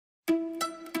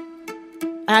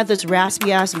I have this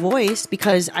raspy ass voice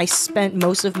because I spent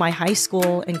most of my high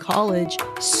school and college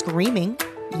screaming,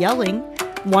 yelling,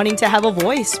 wanting to have a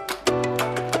voice.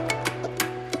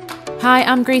 Hi,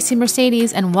 I'm Grasie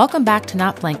Mercedes, and welcome back to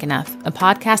Not Blank Enough, a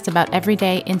podcast about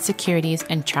everyday insecurities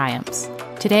and triumphs.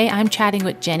 Today, I'm chatting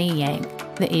with Jenny Yang.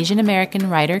 The Asian American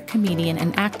writer, comedian,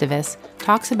 and activist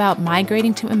talks about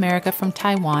migrating to America from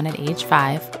Taiwan at age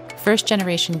 5,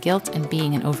 first-generation guilt and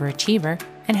being an overachiever,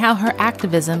 and how her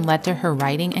activism led to her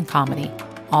writing and comedy.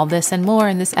 All this and more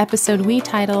in this episode we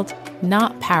titled,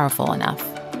 Not Powerful Enough.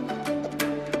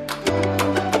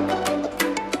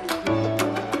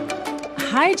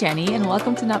 Hi, Jenny, and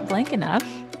welcome to Not Blank Enough.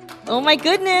 Oh my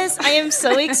goodness, I am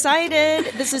so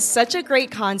excited. This is such a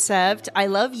great concept. I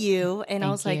love you. And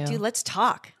I was like, dude, let's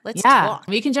talk. Let's talk.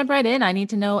 We can jump right in. I need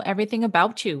to know everything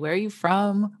about you. Where are you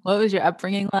from? What was your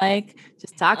upbringing like?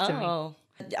 Just talk to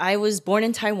me. I was born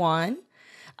in Taiwan,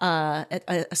 at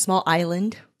a small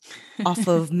island off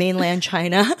of mainland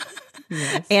China.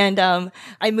 Yes. And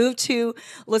I moved to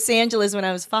Los Angeles when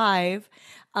I was 5.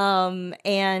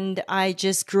 And I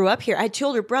just grew up here. I had 2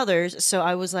 older brothers, so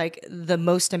I was like the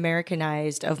most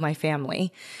Americanized of my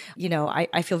family. You know,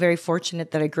 I feel very fortunate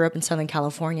that I grew up in Southern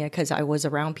California because I was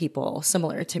around people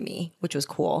similar to me, which was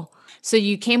cool. So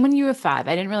you came when you were 5.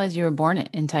 I didn't realize you were born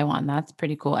in Taiwan. That's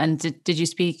pretty cool. And did you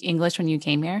speak English when you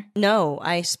came here? No,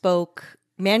 I spoke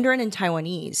Mandarin and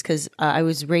Taiwanese because I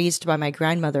was raised by my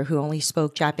grandmother who only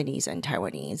spoke Japanese and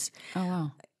Taiwanese. Oh,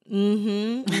 wow.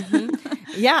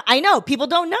 Yeah, I know. People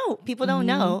don't know. People don't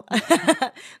know.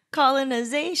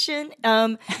 Colonization.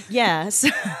 Yes.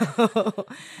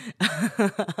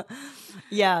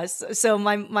 Yes. So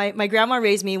my grandma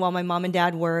raised me while my mom and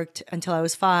dad worked until I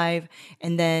was 5.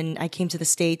 And then I came to the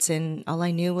States and all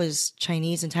I knew was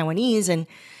Chinese and Taiwanese. And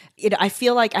I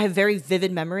feel like I have very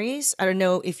vivid memories. I don't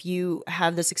know if you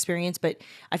have this experience, but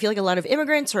I feel like a lot of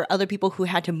immigrants or other people who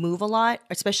had to move a lot,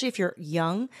 especially if you're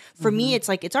young, for me, it's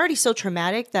like, it's already so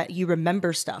traumatic that you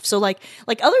remember stuff. So like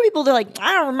other people, they're like,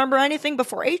 I don't remember anything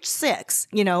before age 6,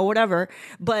 you know, whatever.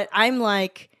 But I'm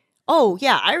like, oh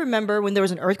yeah, I remember when there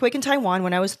was an earthquake in Taiwan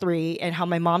when I was 3 and how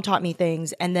my mom taught me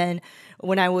things. And then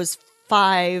when I was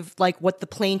 5, like what the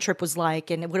plane trip was like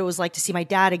and what it was like to see my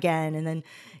dad again. And then,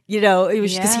 you know, it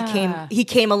was because he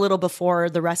came a little before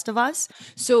the rest of us.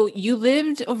 So you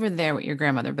lived over there with your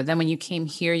grandmother, but then when you came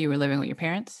here, you were living with your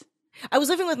parents? I was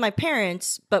living with my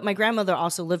parents, but my grandmother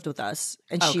also lived with us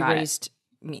and she raised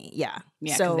me. Yeah.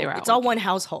 So it's all one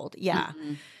household. Yeah.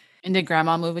 Mm-hmm. And did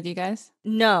grandma move with you guys?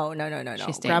 No.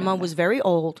 Grandma was very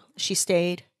old. She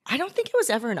stayed. I don't think it was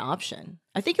ever an option.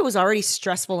 I think it was already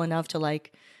stressful enough to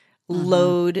like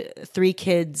load 3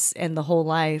 kids and the whole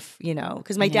life, you know,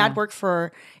 because my dad worked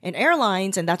for an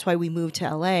airlines and that's why we moved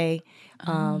to LA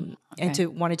and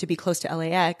wanted to be close to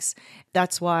LAX.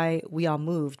 That's why we all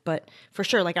moved. But for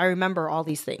sure, like I remember all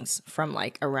these things from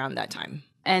like around that time.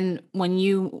 And when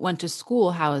you went to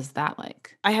school, how was that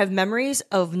like? I have memories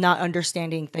of not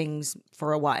understanding things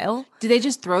for a while. Did they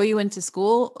just throw you into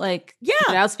school like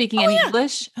without speaking any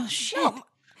English? Oh shit. No.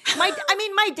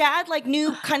 My dad like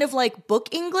knew kind of like book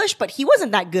English, but he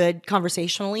wasn't that good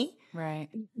conversationally. Right.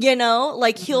 You know,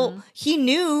 like he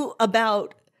knew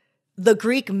about the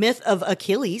Greek myth of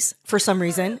Achilles for some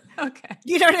reason. Okay.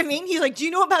 You know what I mean? He's like, do you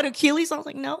know about Achilles? I was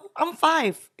like, no, I'm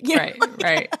 5. You know?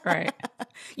 Right.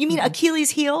 You mean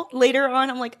Achilles heel later on?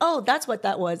 I'm like, oh, that's what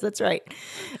that was. That's right.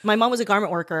 My mom was a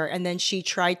garment worker and then she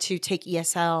tried to take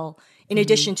ESL in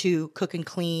addition to cook and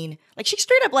clean. Like she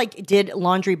straight up like did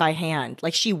laundry by hand.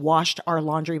 Like she washed our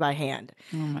laundry by hand.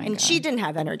 Oh my and God. She didn't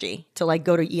have energy to like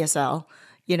go to ESL.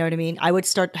 You know what I mean? I would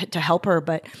start to help her,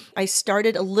 but I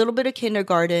started a little bit of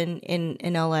kindergarten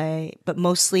in LA, but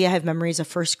mostly I have memories of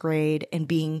 1st grade and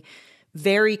being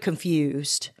very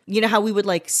confused. You know how we would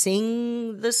like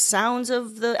sing the sounds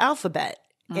of the alphabet.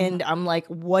 And I'm like,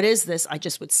 what is this? I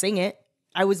just would sing it.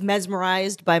 I was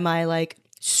mesmerized by my like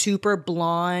super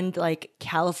blonde, like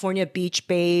California beach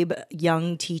babe,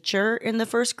 young teacher in the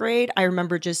 1st grade. I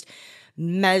remember just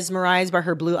mesmerized by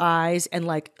her blue eyes and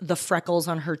like the freckles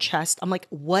on her chest. I'm like,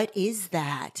 what is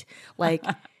that? Like,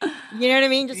 you know what I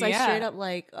mean? Just like straight up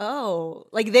like, oh,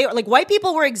 like they like white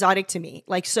people were exotic to me,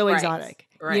 like so exotic.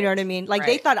 Right. You know what I mean? Like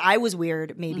they thought I was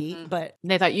weird maybe, but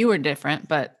they thought you were different,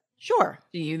 but sure.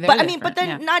 But I mean, but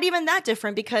then not even that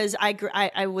different because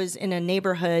I was in a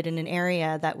neighborhood in an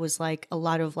area that was like a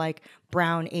lot of like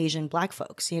brown, Asian, Black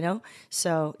folks, you know?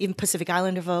 So even Pacific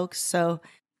Islander folks. So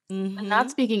not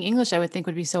speaking English, I would think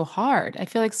would be so hard. I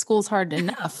feel like school's hard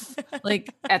enough,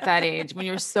 like at that age when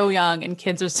you're so young and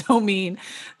kids are so mean.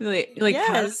 Like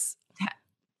yes.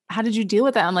 How did you deal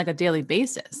with that on like a daily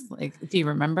basis? Like, do you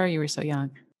remember? You were so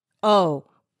young. Oh,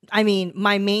 I mean,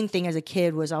 my main thing as a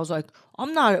kid was I was like,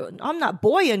 I'm not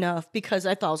boy enough because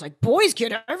I thought I was like, boys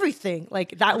get everything.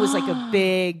 Like that was like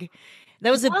that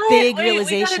was a What? big Wait, we got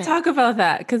to realization. talk about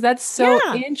that because that's so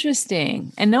Yeah.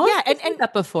 interesting. And no one's Yeah. said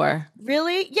that before.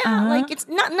 Really? Yeah. Uh-huh. Like it's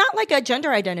not like a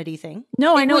gender identity thing.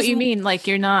 No, I It know what was you mean. Like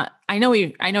you're not, I know what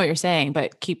you're saying,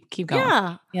 but keep going.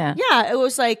 Yeah. Yeah. Yeah. It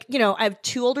was like, I have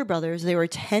two older brothers. They were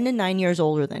 10 and 9 years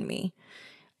older than me.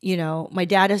 My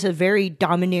dad has a very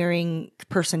domineering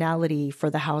personality for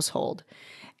the household.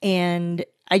 And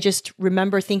I just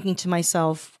remember thinking to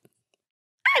myself,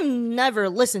 I'm never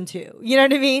listened to. You know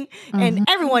what I mean? And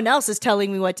everyone else is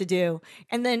telling me what to do.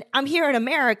 And then I'm here in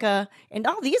America and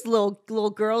all these little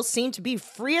girls seem to be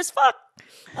free as fuck.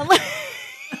 I'm like,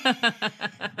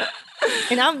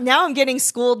 and I'm getting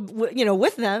schooled,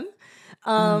 with them.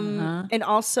 And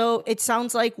also it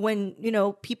sounds like when,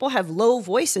 people have low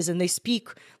voices and they speak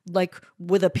like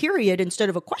with a period instead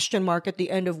of a question mark at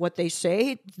the end of what they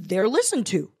say, they're listened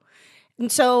to.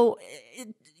 And so,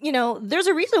 there's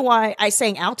a reason why I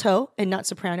sang alto and not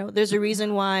soprano. There's a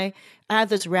reason why I have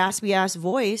this raspy ass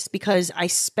voice because I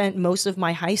spent most of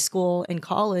my high school and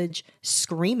college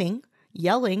screaming,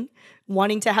 yelling,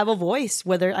 wanting to have a voice,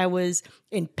 whether I was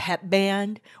in pep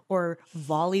band or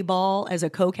volleyball as a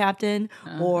co-captain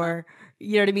or,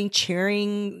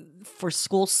 cheering for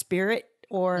school spirit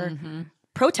or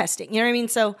protesting. You know what I mean?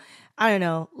 So I don't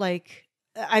know, like,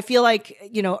 I feel like,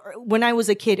 when I was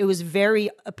a kid, it was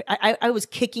I was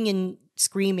kicking and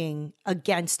screaming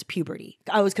against puberty.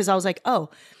 Because I was like, oh,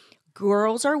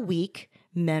 girls are weak,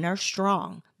 men are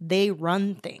strong. They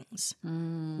run things.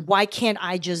 Why can't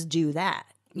I just do that?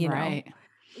 Right.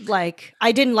 Like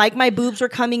I didn't like my boobs were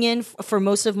coming in for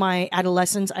most of my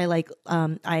adolescence.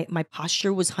 My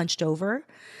posture was hunched over.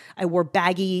 I wore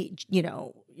baggy,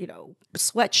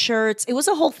 sweatshirts. It was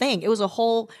a whole thing. It was a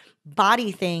whole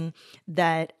body thing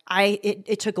that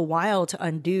it took a while to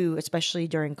undo, especially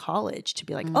during college, to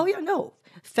be like, oh yeah, no,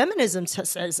 feminism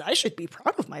says I should be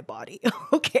proud of my body.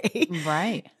 Okay.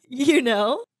 Right.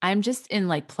 I'm just in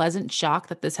like pleasant shock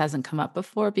that this hasn't come up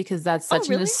before because that's such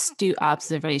an astute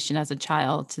observation as a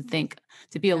child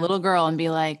to be a little girl and be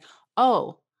like,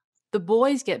 oh, the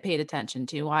boys get paid attention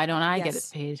to. Why don't I get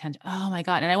paid attention? Oh my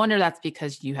God. And I wonder that's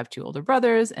because you have two older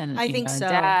brothers and I think a so.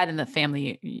 dad and the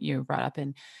family you're brought up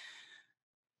in.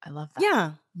 I love that.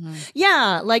 Yeah.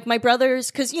 Yeah. Like my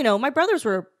brothers, because, my brothers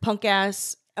were punk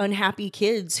ass, unhappy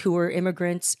kids who were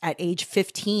immigrants at age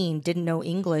 15, didn't know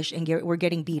English and were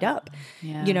getting beat up.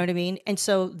 Yeah. You know what I mean? And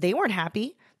so they weren't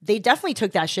happy. They definitely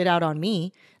took that shit out on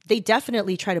me. They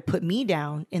definitely tried to put me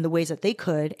down in the ways that they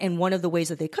could. And one of the ways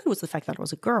that they could was the fact that I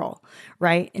was a girl,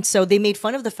 right? And so they made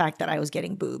fun of the fact that I was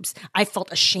getting boobs. I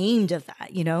felt ashamed of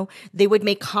that, They would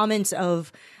make comments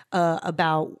about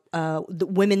the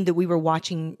women that we were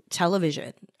watching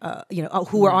television,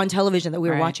 who were on television that we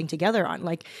were watching together on.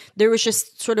 Like there was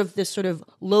just sort of this sort of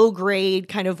low grade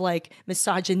kind of like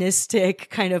misogynistic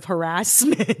kind of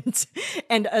harassment.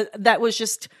 And that was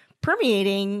just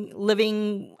permeating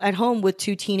living at home with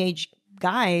two teenage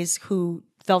guys who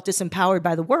felt disempowered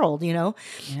by the world, and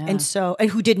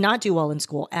who did not do well in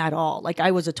school at all. Like I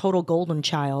was a total golden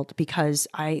child because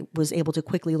I was able to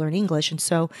quickly learn English. And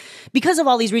so because of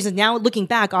all these reasons, now looking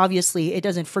back, obviously it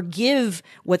doesn't forgive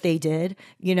what they did,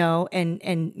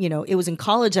 and it was in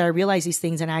college that I realized these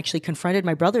things and I actually confronted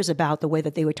my brothers about the way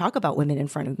that they would talk about women in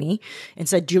front of me and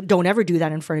said, don't ever do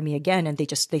that in front of me again. And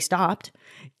they stopped,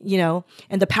 and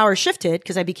the power shifted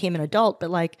because I became an adult. But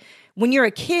like, when you're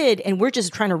a kid and we're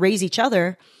just trying to raise each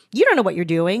other, you don't know what you're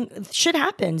doing. Shit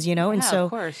happens, and so,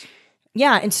 of course.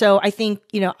 Yeah. And so I think,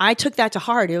 I took that to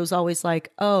heart. It was always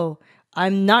like, oh,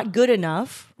 I'm not good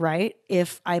enough, right?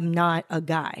 If I'm not a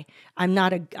guy, I'm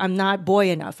not boy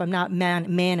enough. I'm not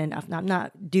man enough. I'm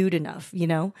not dude enough,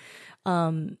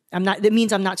 that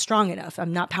means I'm not strong enough.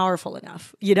 I'm not powerful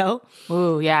enough,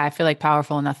 Ooh, yeah. I feel like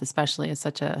powerful enough, especially, is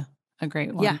such a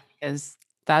great one. Yeah. Because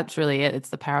that's really it. It's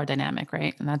the power dynamic,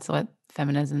 right? And that's what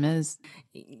feminism is.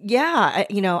 Yeah.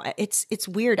 It's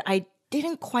weird. I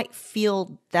didn't quite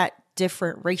feel that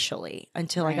different racially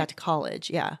until I got to college.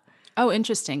 Yeah. Oh,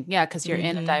 interesting. Yeah. Because you're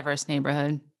in a diverse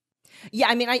neighborhood. Yeah.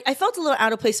 I mean, I felt a little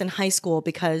out of place in high school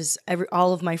because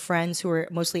all of my friends who were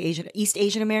mostly East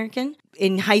Asian American,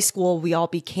 in high school, we all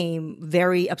became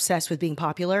very obsessed with being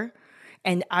popular.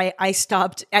 And I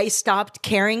stopped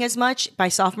caring as much by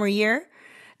sophomore year.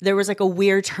 There was like a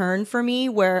weird turn for me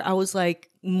where I was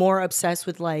like more obsessed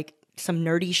with like some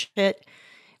nerdy shit,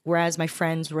 whereas my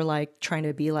friends were like trying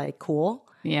to be like cool.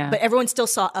 Yeah. But everyone still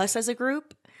saw us as a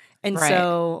group. And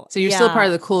so you're still part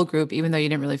of the cool group, even though you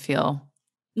didn't really feel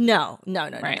Right.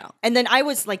 No. And then I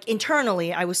was like,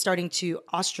 internally, I was starting to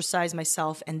ostracize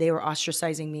myself and they were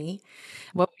ostracizing me.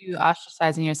 What were you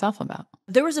ostracizing yourself about?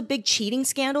 There was a big cheating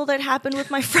scandal that happened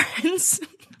with my friends.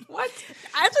 What?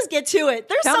 I'll just get to it.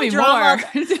 There's Tell some me drama.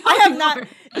 more. I have not.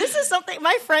 This is something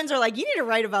my friends are like, you need to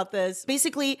write about this.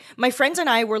 Basically, my friends and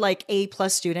I were like A+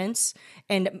 students,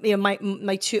 and you know,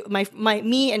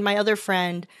 me and my other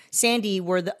friend Sandy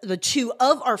were the two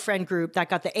of our friend group that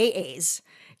got the AAs.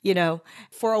 You know,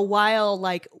 for a while,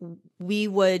 like we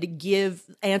would give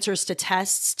answers to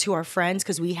tests to our friends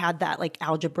because we had that like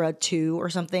algebra 2 or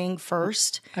something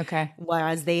first. Okay.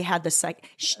 Whereas they had the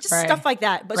just Right. stuff like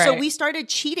that. But so we started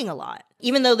cheating a lot.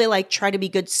 Even though they like try to be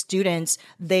good students,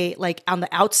 they like on the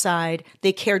outside,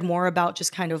 they cared more about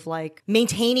just kind of like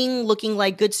maintaining, looking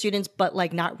like good students, but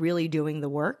like not really doing the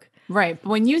work. Right. But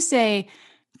when you say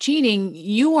cheating,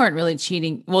 you weren't really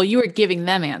cheating. Well, you were giving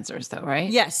them answers though,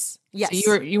 right? Yes.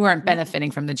 So you weren't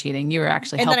benefiting from the cheating. You were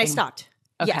actually and helping. then I stopped.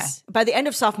 Okay. Yes. By the end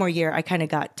of sophomore year, I kind of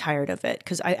got tired of it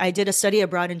because I did a study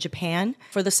abroad in Japan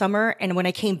for the summer. And when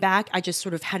I came back, I just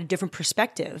sort of had a different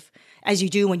perspective, as you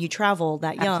do when you travel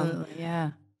that young. Absolutely.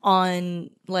 Yeah. On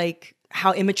like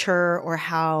how immature or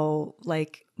how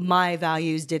like my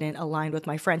values didn't align with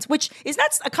my friends, which is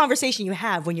not a conversation you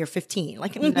have when you're 15.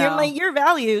 Like, your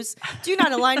values do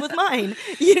not align with mine.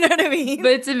 You know what I mean?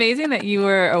 But it's amazing that you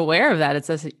were aware of that at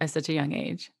such a young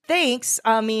age. Thanks.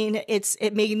 I mean,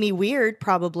 it made me weird,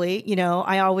 probably. You know,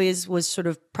 I always was sort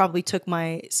of probably took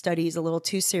my studies a little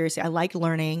too seriously. I liked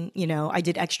learning. You know, I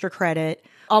did extra credit.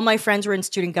 All my friends were in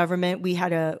student government. We had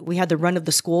the run of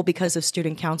the school because of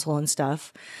student council and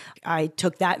stuff. I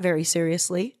took that very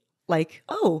seriously. Like,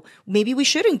 oh, maybe we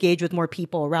should engage with more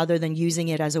people rather than using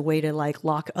it as a way to like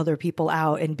lock other people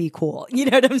out and be cool. You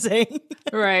know what I'm saying?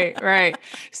 Right.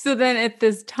 So then at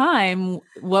this time,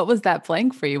 what was that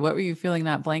blank for you? What were you feeling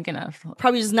not blank enough?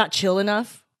 Probably just not chill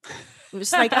enough. It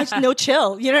was like, I just no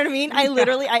chill. You know what I mean? I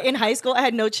literally, in high school, I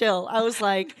had no chill. I was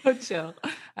like, No chill.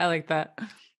 I like that.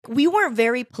 We weren't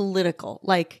very political.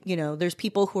 Like, you know, there's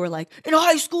people who are like, in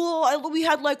high school, we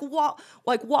had like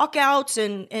walkouts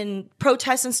and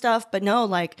protests and stuff. But no,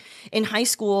 like in high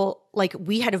school, like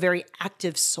we had a very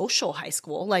active social high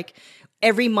school. Like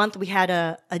every month we had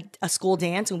a school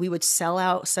dance and we would sell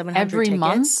out 700 Every tickets.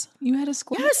 month you had a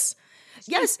school?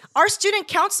 Yes. Our student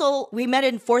council, we met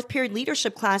in 4th period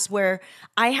leadership class where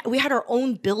we had our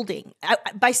own building.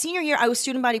 By senior year, I was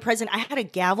student body president. I had a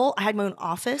gavel. I had my own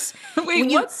office.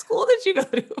 Wait, what school did you go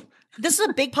to? This is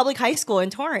a big public high school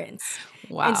in Torrance.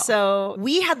 Wow. And so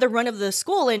we had the run of the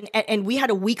school and we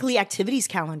had a weekly activities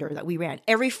calendar that we ran.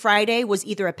 Every Friday was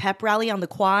either a pep rally on the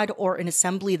quad or an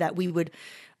assembly that we would,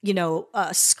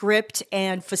 script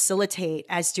and facilitate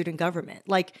as student government.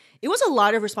 Like it was a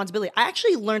lot of responsibility. I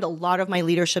actually learned a lot of my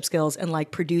leadership skills and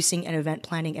like producing and event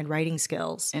planning and writing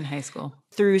skills in high school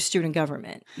through student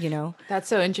government, you know? That's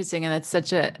so interesting. And it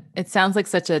sounds like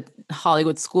such a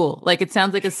Hollywood school. Like it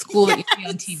sounds like a school that you see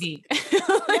on TV.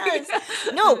 Yes.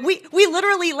 No, we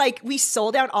literally we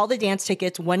sold out all the dance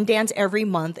tickets, one dance every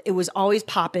month. It was always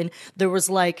popping. There was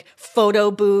like photo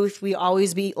booth. We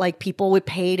always be like people would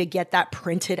pay to get that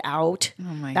printed out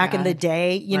back in the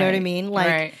day. You know what I mean?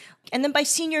 Like, and then by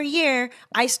senior year,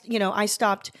 I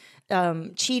stopped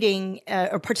cheating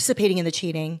or participating in the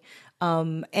cheating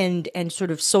and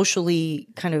sort of socially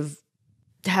kind of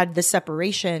had the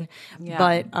separation,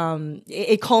 but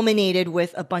it culminated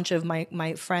with a bunch of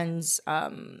my friends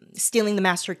stealing the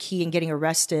master key and getting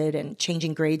arrested and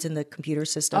changing grades in the computer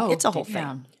system. It's a whole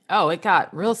thing. Oh, it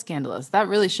got real scandalous. That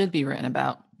really should be written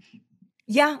about.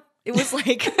 Yeah. It was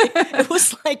like it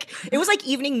was like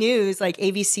evening news, like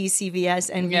ABC,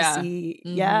 CBS, NBC.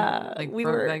 Yeah. We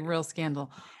were like real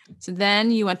scandal. So then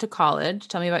you went to college.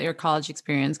 Tell me about your college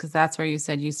experience, because that's where you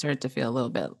said you started to feel a little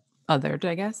bit othered,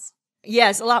 I guess.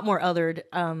 Yes, a lot more othered.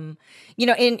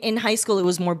 In high school, it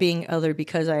was more being othered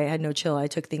because I had no chill. I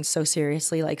took things so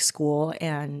seriously, like school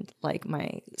and like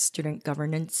my student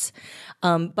governance.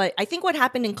 But I think what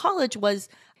happened in college was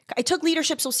I took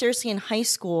leadership so seriously in high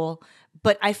school,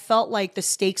 but I felt like the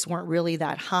stakes weren't really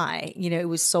that high. You know, it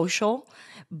was social.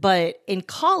 But in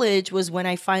college was when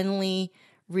I finally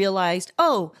realized,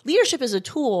 oh, leadership is a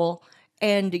tool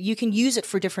and you can use it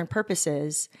for different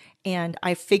purposes. And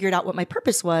I figured out what my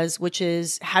purpose was, which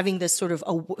is having this sort of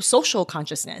a social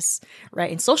consciousness,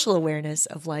 right? And social awareness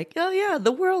of like, oh yeah,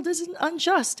 the world is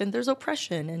unjust and there's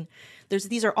oppression. And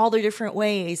these are all the different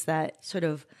ways that sort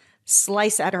of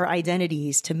slice at our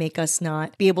identities to make us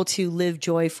not be able to live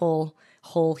joyful,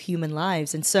 whole human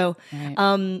lives. And so, Right.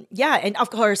 and of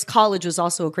course, college was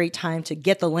also a great time to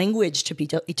get the language to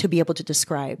be able to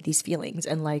describe these feelings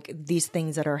and like these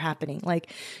things that are happening.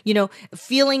 Like,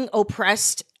 feeling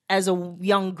oppressed as a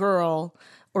young girl,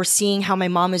 or seeing how my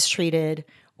mom is treated,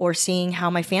 or seeing how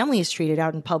my family is treated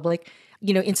out in public.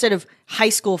 Instead of high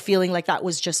school feeling like that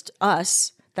was just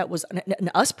us, that was an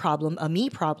us problem, a me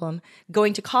problem.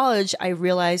 Going to college, I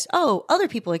realized, oh, other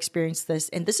people experience this,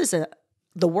 and this is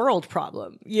the world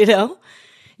problem, Yeah.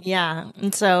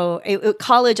 And so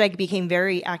college, I became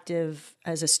very active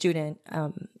as a student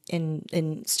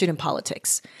in student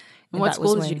politics. And what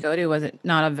school did you go to? Was it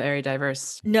not a very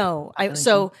diverse? No.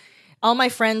 So all my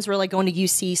friends were like going to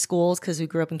UC schools because we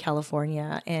grew up in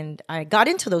California, and I got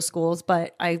into those schools,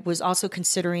 but I was also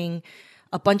considering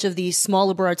a bunch of these small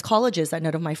liberal arts colleges that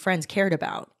none of my friends cared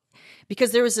about.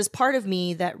 Because there was this part of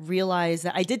me that realized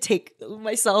that I did take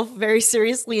myself very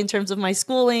seriously in terms of my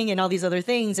schooling and all these other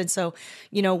things. And so,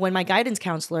 when my guidance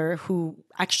counselor, who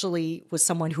actually was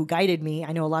someone who guided me,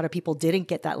 I know a lot of people didn't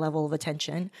get that level of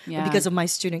attention. Yeah. But because of my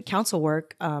student council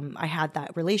work, I had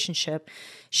that relationship.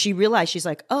 She realized, she's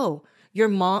like, oh, your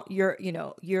mom, you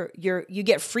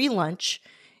get free lunch.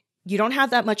 You don't have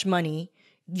that much money.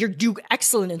 You do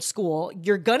excellent in school.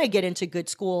 You're going to get into good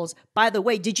schools. By the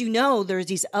way, did you know there's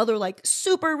these other like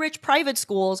super rich private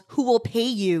schools who will pay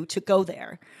you to go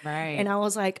there? Right. And I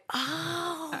was like,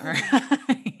 oh,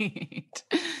 right.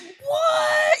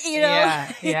 What?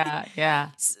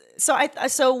 Yeah.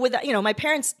 So with that, my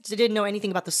parents didn't know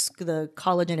anything about the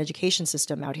college and education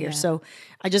system out here. Yeah. So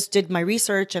I just did my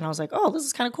research, and I was like, oh, this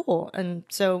is kind of cool. And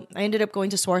so I ended up going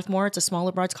to Swarthmore. It's a small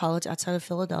liberal arts college outside of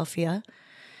Philadelphia.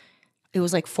 It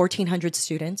was like 1,400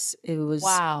 students. It was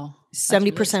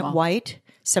 70% white,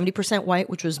 70% white,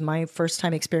 which was my first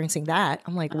time experiencing that.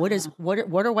 I'm like, what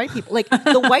are white people? Like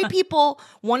the white people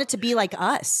wanted to be like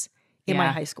us in my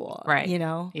high school, right?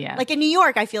 Yeah. Like in New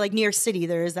York, I feel like New York City,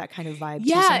 there is that kind of vibe.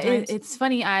 Yeah, too it's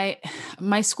funny.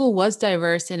 My school was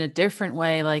diverse in a different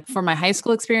way. Like for my high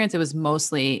school experience, it was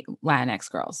mostly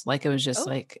Latinx girls. Like it was just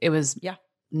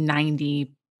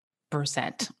 90%,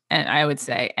 and I would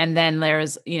say. And then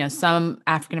there's, some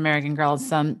African-American girls,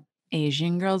 some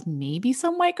Asian girls, maybe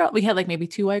some white girls. We had like maybe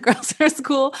 2 white girls in our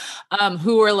school,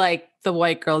 who were like the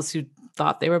white girls who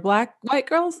thought they were black white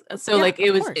girls. So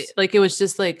it was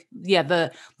just like,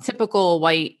 the typical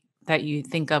white that you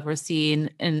think of or see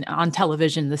on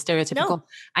television, the stereotypical. No.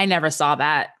 I never saw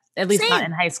that, at least not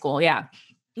in high school. Yeah.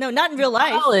 No, not in real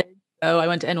life. Oh, I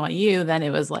went to NYU. Then it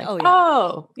was like, this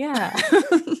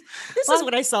is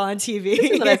what I saw on TV. This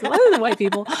is what I saw. Those are white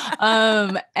people.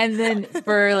 And then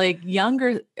for like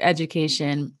younger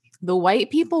education, the white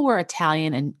people were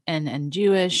Italian and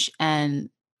Jewish,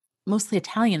 and mostly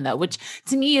Italian though, which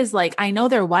to me is like, I know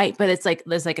they're white, but it's like,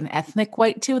 there's like an ethnic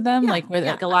white to them. Like where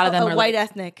like a lot of them are white like,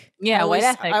 ethnic. Yeah. White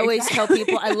ethnic. I always tell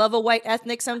people I love a white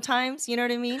ethnic sometimes, you know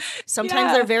what I mean?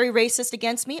 Sometimes they're very racist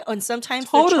against me, and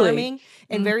sometimes they're charming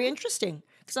and very interesting.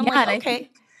 So I'm like, okay.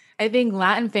 I think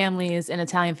Latin families and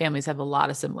Italian families have a lot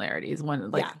of similarities.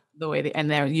 The way and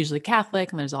they're usually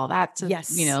Catholic, and there's all that to,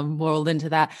 rolled into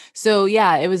that. So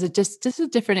it was just a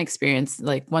different experience.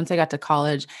 Like once I got to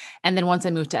college, and then once I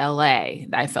moved to LA,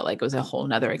 I felt like it was a whole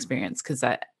nother experience, because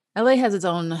LA has its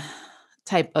own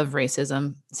type of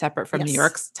racism separate from New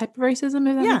York's type of racism,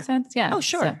 if that makes sense. Yeah. Oh,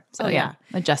 sure. So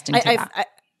adjusting to that.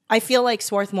 I feel like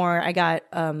Swarthmore, I got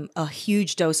a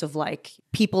huge dose of like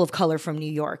people of color from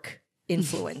New York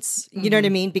influence, you know what I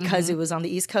mean? Because it was on the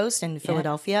East Coast in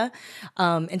Philadelphia.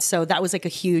 And so that was like a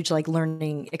huge like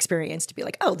learning experience to be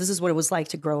like, oh, this is what it was like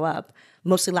to grow up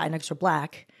mostly Latinx or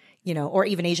Black, or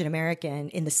even Asian American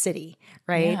in the city.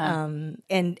 Right. Yeah.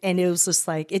 And it was just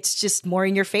like, it's just more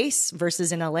in your face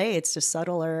versus in LA. It's just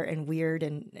subtler and weird.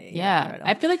 And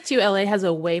I feel like too, LA has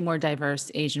a way more diverse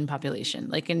Asian population.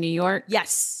 Like in New York.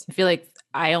 Yes. I feel like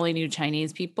I only knew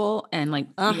Chinese people, and like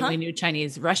you only knew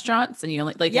Chinese restaurants, and you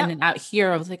only and then out here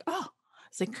I was like, oh,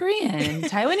 it's like Korean,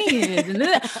 Taiwanese, and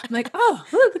then I'm like, oh,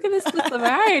 look at this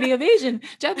variety of Asian,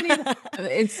 Japanese,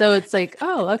 and so it's like,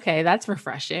 oh, okay, that's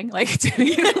refreshing. Like to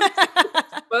be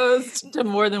exposed to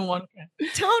more than one.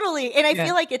 Totally, and I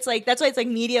feel like it's like that's why it's like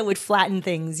media would flatten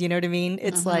things. You know what I mean?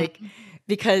 It's like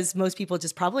because most people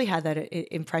just probably had that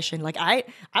impression. Like I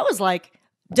was like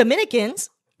Dominicans.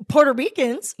 Puerto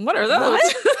Ricans. What are those? What?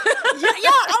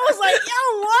 I was like,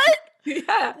 what?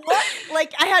 Yeah. What?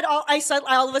 Like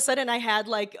all of a sudden I had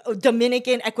like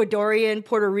Dominican, Ecuadorian,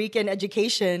 Puerto Rican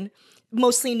education,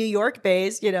 mostly New York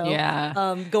based,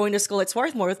 going to school at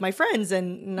Swarthmore with my friends.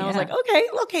 And I was like,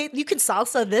 okay, you can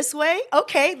salsa this way.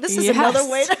 Okay, this is another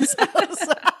way to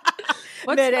salsa.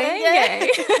 What's merengue?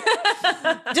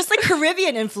 Just the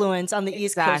Caribbean influence on the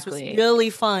East Coast was really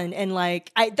fun. And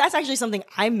like, that's actually something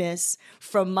I miss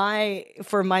from my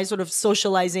sort of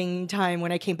socializing time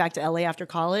when I came back to LA after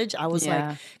college. I was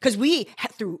like, because we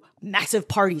threw massive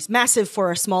parties, massive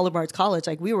for a small liberal arts college.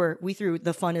 Like we threw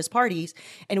the funnest parties,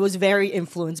 and it was very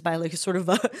influenced by like a sort of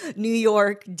a New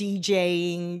York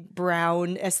DJing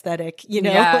brown aesthetic, you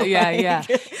know? Yeah.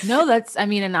 No,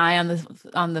 and I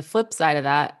on the flip side of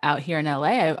that, out here in LA,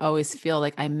 I always feel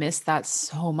like I miss that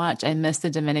so much. I miss the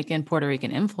Dominican, Puerto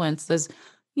Rican influence. There's,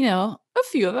 a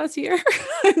few of us here.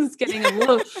 It's getting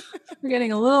we're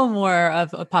getting a little more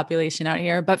of a population out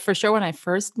here. But for sure, when I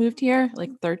first moved here, like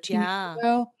 13 years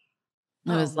ago,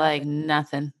 it was like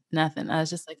nothing. I was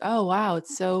just like, oh, wow,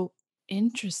 it's so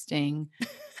interesting.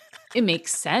 It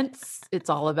makes sense. It's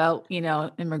all about,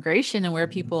 immigration and where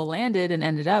people landed and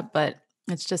ended up. But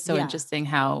it's just so interesting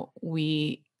how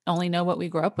we only know what we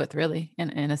grew up with, really, in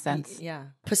a sense. Yeah.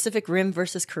 Pacific Rim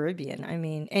versus Caribbean. I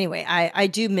mean, anyway, I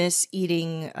do miss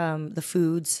eating the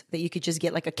foods that you could just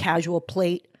get like a casual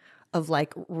plate of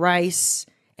like rice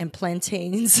and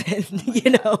plantains and,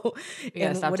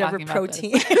 and whatever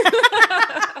protein.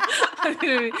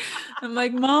 I'm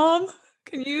like, Mom,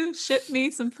 can you ship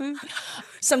me some food?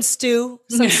 Some stew.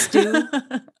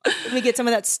 Let me get some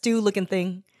of that stew looking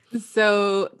thing.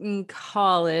 So in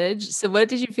college, what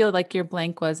did you feel like your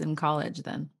blank was in college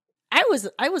then? I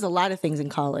was a lot of things in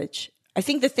college. I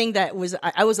think the thing that was,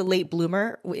 I was a late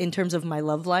bloomer in terms of my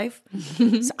love life.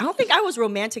 So I don't think I was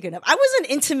romantic enough. I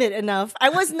wasn't intimate enough. I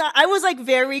was like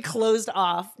very closed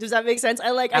off. Does that make sense?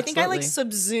 I think I like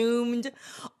subsumed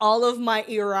all of my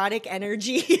erotic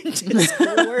energy into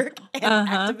schoolwork and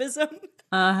activism.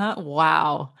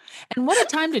 Wow. And what a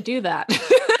time to do that.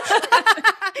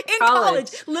 In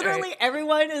college. Literally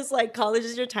everyone is like, college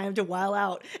is your time to while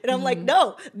out. And I'm like,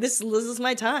 no, this is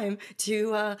my time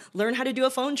to learn how to do a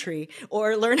phone tree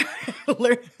or learn.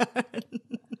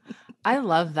 I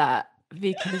love that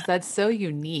because that's so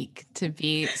unique to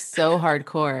be so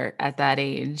hardcore at that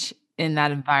age in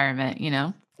that environment,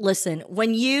 Listen,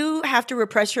 when you have to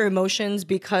repress your emotions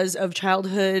because of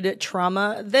childhood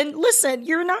trauma, then listen,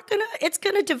 it's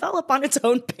gonna develop on its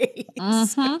own pace.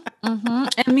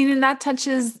 I mean, and that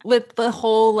touches with the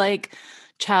whole like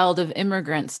child of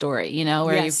immigrant story,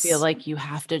 where you feel like you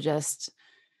have to just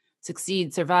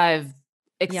succeed, survive,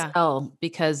 excel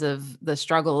because of the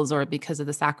struggles or because of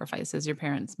the sacrifices your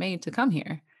parents made to come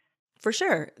here. For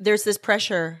sure. There's this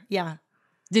pressure. Yeah.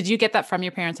 Did you get that from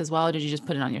your parents as well, or did you just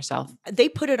put it on yourself? They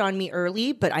put it on me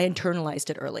early, but I internalized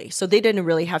it early. So they didn't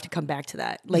really have to come back to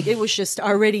that. Like it was just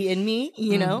already in me,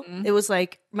 It was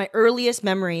like my earliest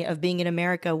memory of being in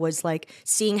America was like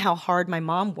seeing how hard my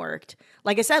mom worked.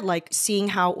 Like I said, like seeing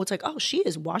how it's like, oh, she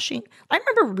is washing. I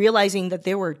remember realizing that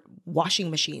there were washing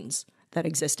machines that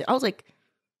existed. I was like,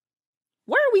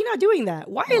 why are we not doing that?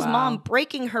 Why is mom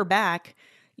breaking her back?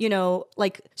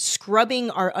 Like scrubbing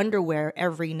our underwear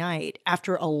every night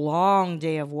after a long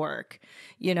day of work,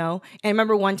 And I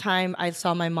remember one time I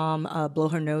saw my mom blow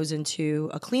her nose into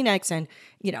a Kleenex and,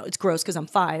 it's gross because I'm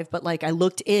 5, but like I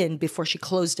looked in before she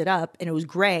closed it up and it was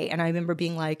gray. And I remember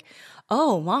being like,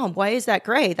 oh, Mom, why is that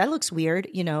gray? That looks weird,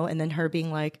 And then her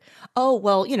being like, oh,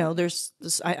 well, there's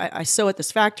this, I sew at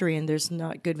this factory and there's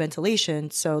not good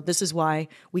ventilation. So this is why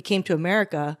we came to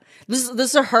America. This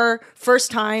is her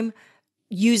first time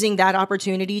using that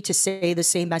opportunity to say the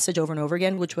same message over and over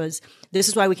again, which was, this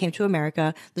is why we came to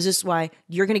America. This is why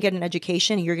you're going to get an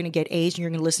education and you're going to get A's and you're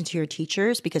going to listen to your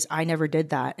teachers because I never did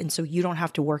that. And so you don't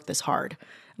have to work this hard.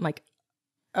 I'm like,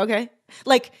 okay.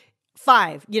 Like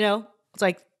 5, it's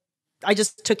like, I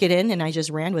just took it in and I just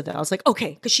ran with it. I was like,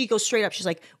 okay. Cause she goes straight up. She's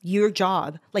like, your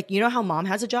job, like, how mom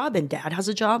has a job and dad has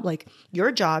a job? Like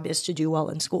your job is to do well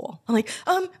in school. I'm like,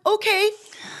 okay.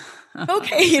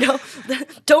 Okay,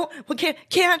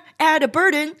 can't add a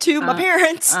burden to my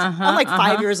parents. I'm like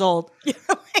 5 years old.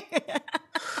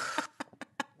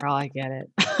 Girl, I get it.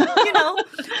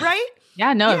 Right?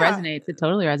 Yeah, no, it resonates. It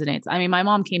totally resonates. I mean, my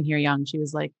mom came here young. She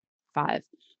was like 5.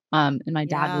 And my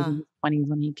dad was in his 20s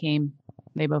when he came.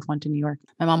 They both went to New York.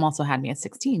 My mom also had me at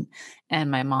 16. And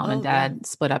my mom and dad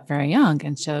split up very young.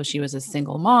 And so she was a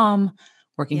single mom,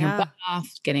 working her butt off,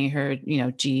 getting her,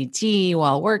 GED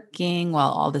while working,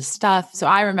 while all this stuff. So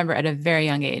I remember at a very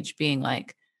young age being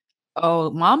like,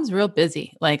 oh, mom's real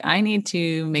busy. Like I need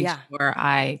to make sure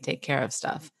I take care of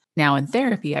stuff. Now in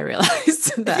therapy, I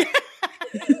realized that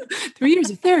 3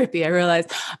 years of therapy, I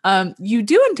realized you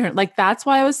do intern. Like that's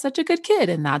why I was such a good kid.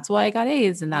 And that's why I got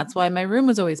A's. And that's why my room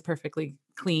was always perfectly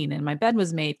clean and my bed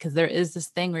was made. Cause there is this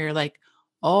thing where you're like,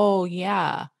 oh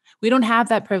yeah. We don't have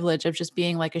that privilege of just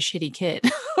being like a shitty kid.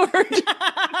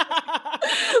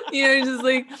 You're just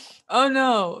like, oh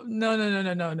no, no, no, no,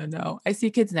 no, no, no, no. I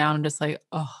see kids now and I'm just like,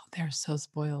 oh, they're so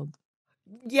spoiled.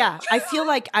 Yeah, I feel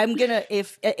like I'm gonna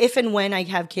if and when I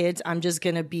have kids, I'm just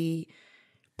gonna be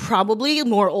probably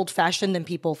more old fashioned than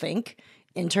people think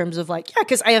in terms of like, yeah,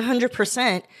 because I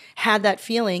 100% had that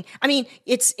feeling. I mean,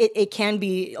 it can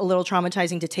be a little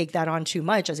traumatizing to take that on too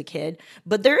much as a kid,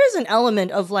 but there is an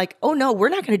element of like, oh no, we're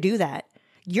not going to do that.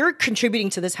 You're contributing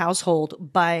to this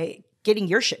household by getting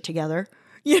your shit together.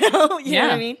 You know what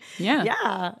I mean? Yeah.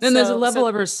 Yeah. And there's a level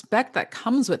of respect that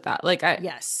comes with that. Like I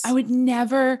would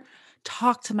never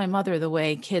talk to my mother the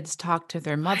way kids talk to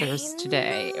their mothers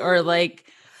today, or like,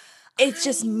 it's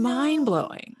just mind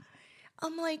blowing.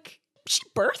 I'm like, she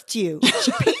birthed you.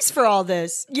 She pays for all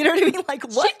this. You know what I mean? Like,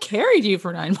 what? She carried you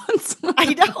for 9 months.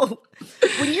 I know.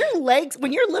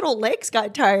 When your little legs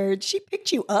got tired, she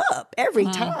picked you up every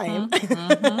time.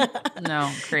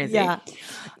 No, crazy. Yeah.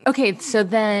 Okay, so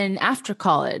then after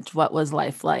college, what was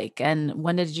life like? And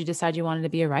when did you decide you wanted to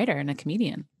be a writer and a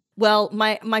comedian? Well,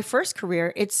 my first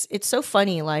career, it's so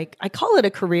funny. Like, I call it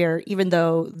a career, even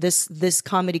though this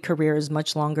comedy career is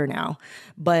much longer now.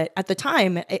 But at the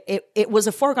time, it was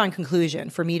a foregone conclusion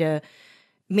for me to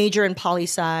major in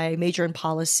poli-sci, major in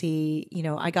policy. You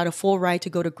know, I got a full ride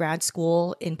to go to grad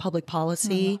school in public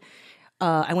policy.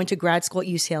 I went to grad school at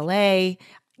UCLA.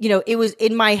 You know, it was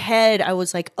in my head, I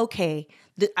was like, okay,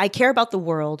 I care about the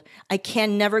world. I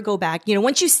can never go back. You know,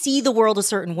 once you see the world a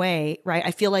certain way, right? I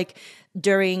feel like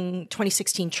during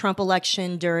 2016 Trump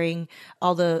election, during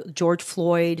all the George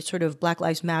Floyd sort of Black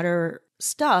Lives Matter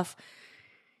stuff,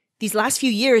 these last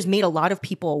few years made a lot of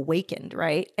people awakened,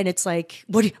 right? And it's like,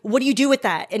 what do you do with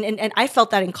that? And I felt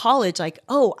that in college, like,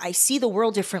 oh, I see the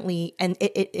world differently. And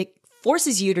it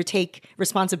forces you to take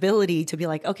responsibility to be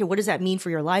like, okay, what does that mean for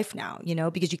your life now? You know,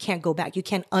 because you can't go back. You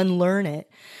can't unlearn it.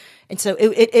 And so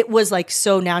it was like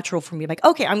so natural for me, like,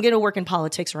 okay, I'm going to work in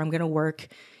politics, or I'm going to work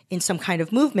in some kind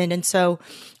of movement. And so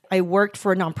I worked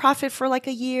for a nonprofit for like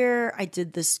a year. I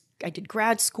did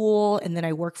grad school, and then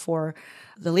I worked for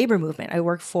the labor movement. I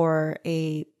worked for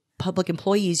a public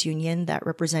employees union that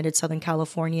represented Southern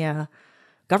California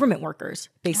government workers,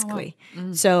 basically. Oh,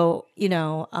 wow. So, you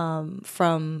know,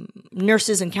 from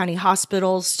nurses in county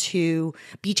hospitals to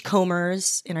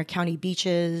beachcombers in our county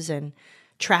beaches, and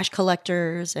trash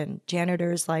collectors and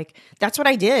janitors. Like, that's what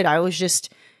I did. I was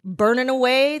just burning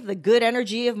away the good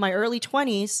energy of my early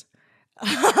 20s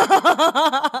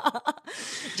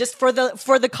just for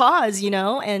the cause, you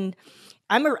know. And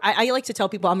I like to tell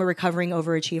people I'm a recovering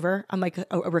overachiever. I'm like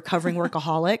a recovering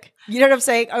workaholic. You know what I'm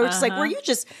saying? I was just like,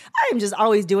 I am just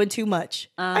always doing too much.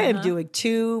 I am doing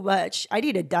too much. I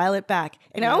need to dial it back.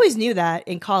 And I always knew that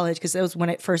in college, because it was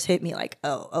when it first hit me, like,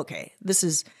 oh, okay, this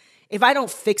is, if I don't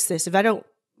fix this, if I don't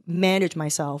manage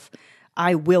myself,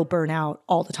 I will burn out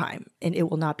all the time, and it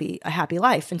will not be a happy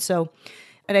life.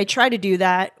 And I tried to do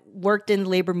that, worked in the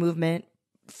labor movement,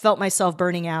 felt myself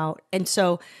burning out. And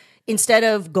so instead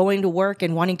of going to work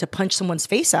and wanting to punch someone's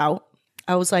face out,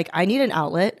 I was like, I need an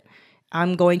outlet.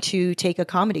 I'm going to take a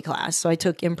comedy class. So I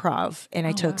took improv and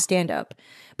I took stand-up.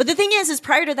 But the thing is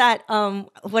prior to that,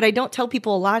 what I don't tell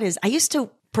people a lot is I used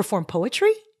to perform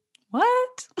poetry.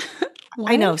 What?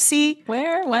 I know. See?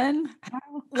 Where? When? How?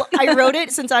 Well, I wrote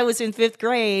it since I was in 5th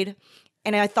grade,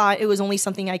 and I thought it was only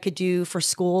something I could do for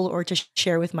school or to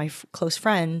share with my close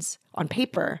friends on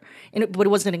paper. But it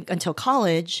wasn't until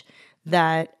college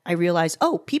that I realized,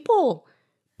 oh, people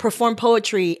perform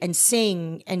poetry and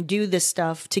sing and do this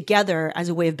stuff together as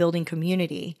a way of building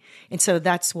community. And so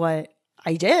that's what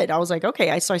I did. I was like,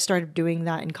 okay. So I started doing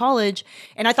that in college,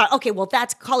 and I thought, okay, well,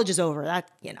 college is over.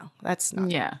 That's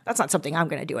not something I'm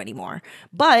going to do anymore.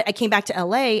 But I came back to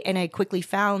LA, and I quickly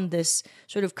found this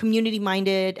sort of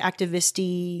community-minded,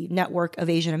 activist-y network of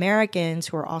Asian Americans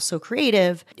who are also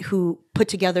creative, who put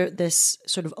together this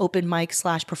sort of open mic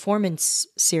 / performance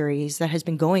series that has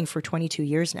been going for 22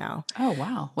 years now. Oh,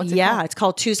 wow. What's it called? It's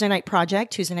called Tuesday Night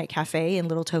Project, Tuesday Night Cafe in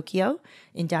Little Tokyo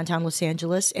in downtown Los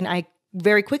Angeles. And I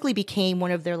very quickly became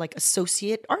one of their like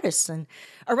associate artists, and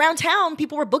around town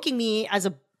people were booking me as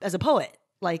a poet,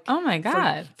 like, oh my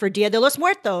God, for Dia de los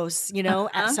Muertos, you know,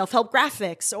 at self-help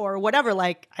graphics or whatever.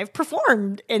 Like, I've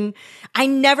performed, and I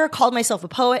never called myself a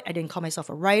poet. I didn't call myself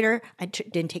a writer. I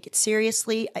didn't take it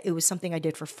seriously. It was something I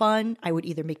did for fun. I would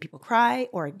either make people cry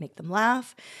or I'd make them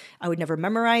laugh. I would never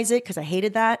memorize it because I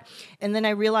hated that. And then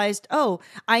I realized, oh,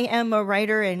 I am a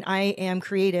writer and I am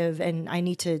creative, and I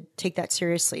need to take that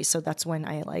seriously. So that's when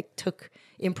I took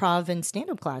improv and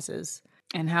stand-up classes.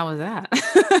 And how was that?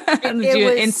 Did you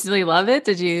instantly love it?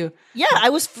 Did you? Yeah,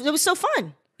 it was so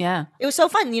fun. Yeah. It was so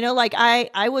fun. Like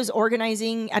I was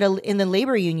organizing in the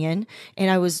labor union, and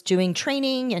I was doing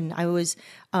training, and I was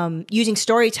using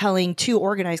storytelling to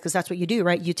organize, because that's what you do,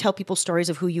 right? You tell people stories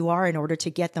of who you are in order to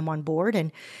get them on board.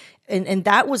 And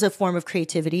that was a form of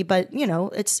creativity, but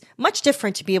it's much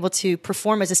different to be able to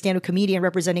perform as a stand-up comedian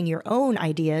representing your own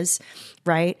ideas,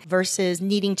 right? Versus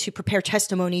needing to prepare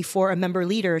testimony for a member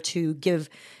leader to give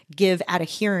at a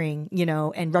hearing,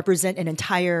 and represent an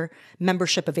entire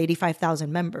membership of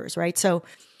 85,000 members, right? So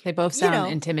they both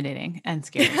sound intimidating and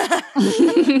scary.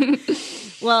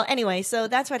 Well, anyway, so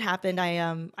that's what happened.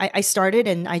 I started,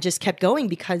 and I just kept going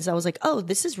because I was like, oh,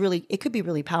 it could be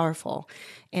really powerful.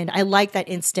 And I like that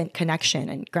instant connection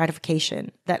and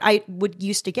gratification that I would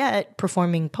used to get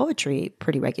performing poetry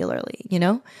pretty regularly,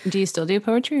 Do you still do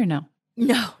poetry or no?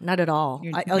 No, not at all.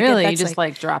 You just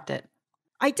dropped it.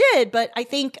 I did, but I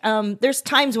think there's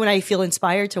times when I feel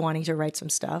inspired to wanting to write some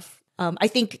stuff. I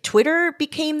think Twitter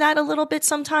became that a little bit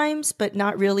sometimes, but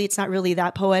not really. It's not really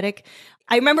that poetic.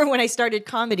 I remember when I started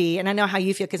comedy, and I know how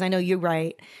you feel because I know you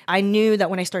write. I knew that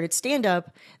when I started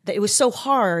stand-up, that it was so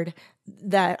hard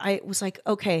that I was like,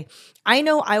 okay, I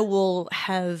know I will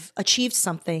have achieved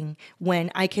something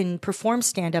when I can perform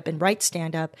stand-up and write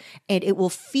stand-up, and it will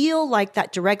feel like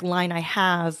that direct line I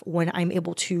have when I'm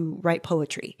able to write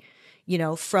poetry,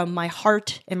 from my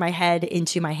heart and my head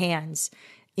into my hands,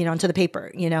 onto the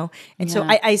paper, And so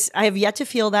I have yet to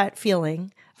feel that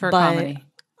feeling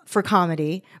for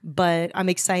comedy, but I'm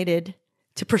excited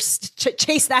to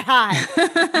chase that high.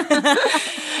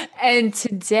 And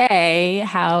today,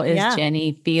 how is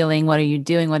Jenny feeling? What are you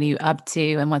doing? What are you up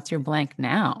to? And what's your blank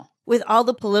now? With all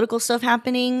the political stuff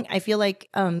happening, I feel like,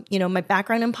 my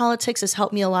background in politics has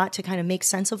helped me a lot to kind of make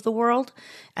sense of the world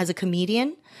as a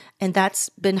comedian. And that's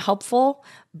been helpful.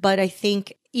 But I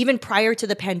think even prior to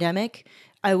the pandemic,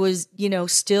 I was,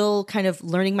 still kind of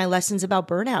learning my lessons about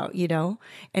burnout,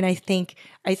 and I think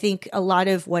a lot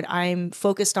of what I'm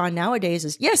focused on nowadays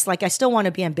is, yes, like I still want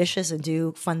to be ambitious and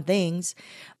do fun things.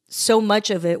 So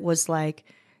much of it was like,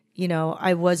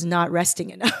 I was not resting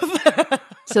enough.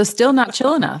 So still not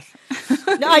chill enough.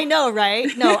 No, I know, right?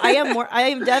 No, I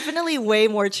am definitely way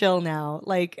more chill now.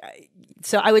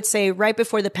 So I would say right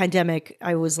before the pandemic,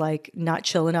 I was like not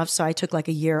chill enough. So I took like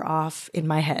a year off in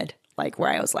my head.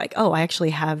 Where I was like, oh, I actually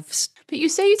have. But you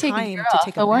say you take a year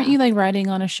off, but weren't you writing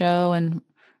on a show and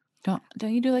don't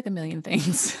you do a million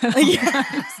things?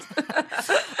 I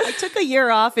took a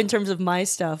year off in terms of my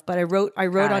stuff, but I wrote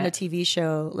on a TV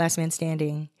show, Last Man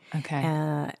Standing. Okay.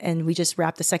 And we just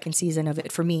wrapped the second season of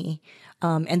it for me,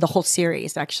 and the whole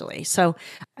series actually. So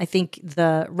I think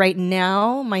right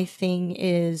now my thing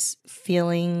is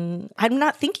I'm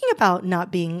not thinking about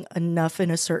not being enough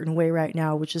in a certain way right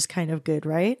now, which is kind of good,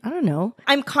 right? I don't know.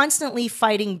 I'm constantly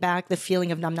fighting back the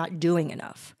feeling of I'm not doing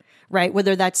enough, right?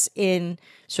 Whether that's in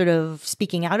sort of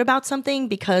speaking out about something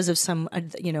because of some,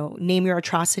 name your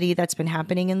atrocity that's been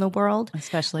happening in the world.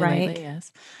 Especially right? lately,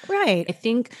 yes. Right. I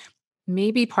think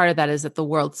maybe part of that is that the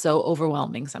world's so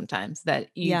overwhelming sometimes that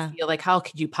you feel like, how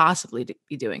could you possibly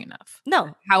be doing enough?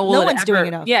 No, no one's doing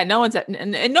enough. Yeah, no one's,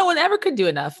 and no one ever could do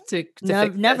enough to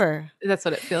fix never. This. That's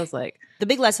what it feels like. The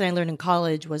big lesson I learned in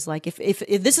college was like, if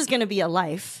this is going to be a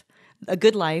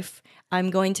good life, I'm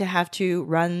going to have to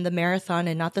run the marathon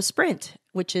and not the sprint,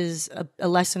 which is a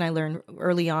lesson I learned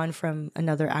early on from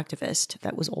another activist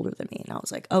that was older than me. And I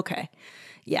was like, okay,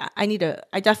 yeah, I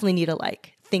definitely need to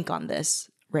think on this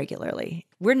regularly.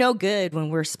 We're no good when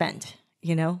we're spent,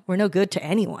 we're no good to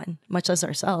anyone, much less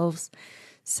ourselves.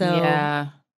 So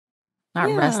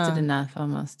not rested enough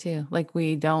almost too.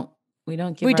 We don't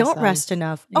rest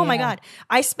enough. Oh my God.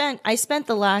 I spent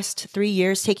the last 3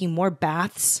 years taking more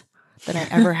baths than I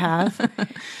ever have.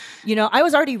 I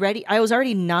was already ready. I was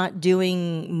already not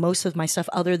doing most of my stuff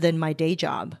other than my day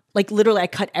job. Literally, I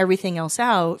cut everything else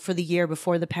out for the year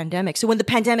before the pandemic. So when the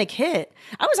pandemic hit,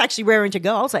 I was actually raring to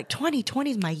go. I was like,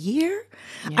 2020 is my year.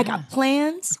 Yeah, I got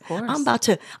plans. Of course. I'm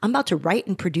about to write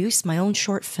and produce my own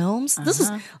short films.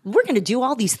 We're going to do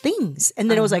all these things. And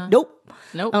then it was like, nope.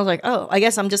 I was like, oh, I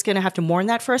guess I'm just going to have to mourn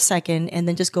that for a second and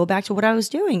then just go back to what I was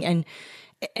doing. And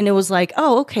it was like,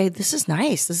 oh, okay, this is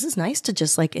nice. This is nice to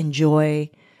just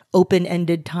enjoy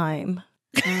open-ended time.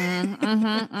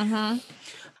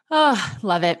 Oh,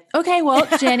 love it. Okay, well,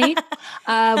 Jenny,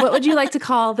 what would you like to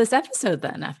call this episode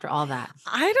then after all that?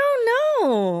 I don't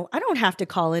know. I don't have to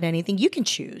call it anything. You can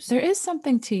choose. There is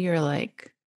something to your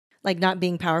not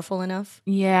being powerful enough.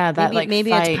 Yeah, that maybe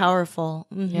fight. It's powerful.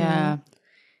 Mm-hmm. Yeah.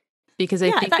 Because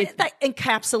I think that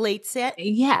encapsulates it.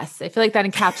 Yes. I feel like that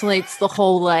encapsulates the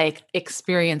whole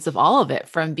experience of all of it,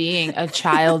 from being a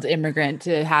child immigrant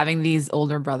to having these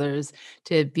older brothers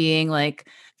to being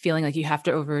feeling like you have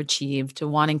to overachieve to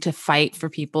wanting to fight for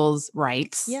people's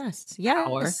rights. Yes.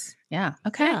 Power. Yes. Yeah.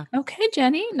 Okay. Yeah. Okay,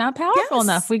 Jenny, not powerful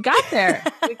enough. We got there.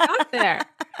 We got there.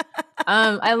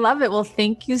 I love it. Well,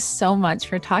 thank you so much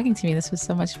for talking to me. This was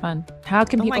so much fun. How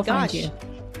can people find you?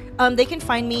 They can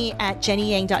find me at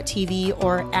jennyyang.tv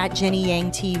or at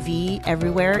jennyyangtv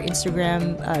everywhere.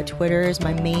 Instagram, Twitter is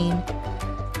my main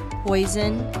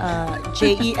poison.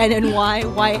 JENNYYANG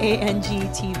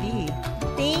TV.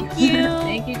 Thank you.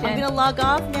 Thank you, Jen. I'm going to log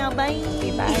off now. Bye.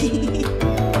 Bye.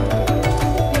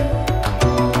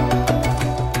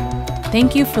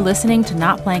 Thank you for listening to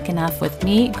Not Blank Enough with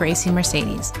me, Gracie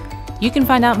Mercedes. You can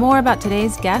find out more about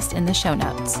today's guest in the show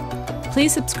notes.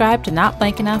 Please subscribe to Not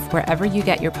Blank Enough wherever you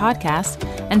get your podcasts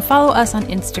and follow us on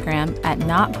Instagram at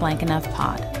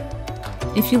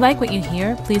NotBlankEnoughPod. If you like what you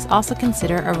hear, please also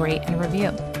consider a rate and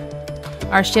review.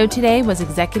 Our show today was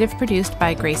executive produced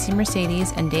by Grasie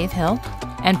Mercedes and Dave Hill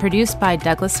and produced by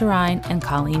Douglas Sarine and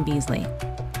Colleen Beasley.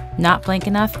 Not Blank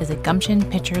Enough is a Gumption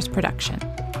Pictures production.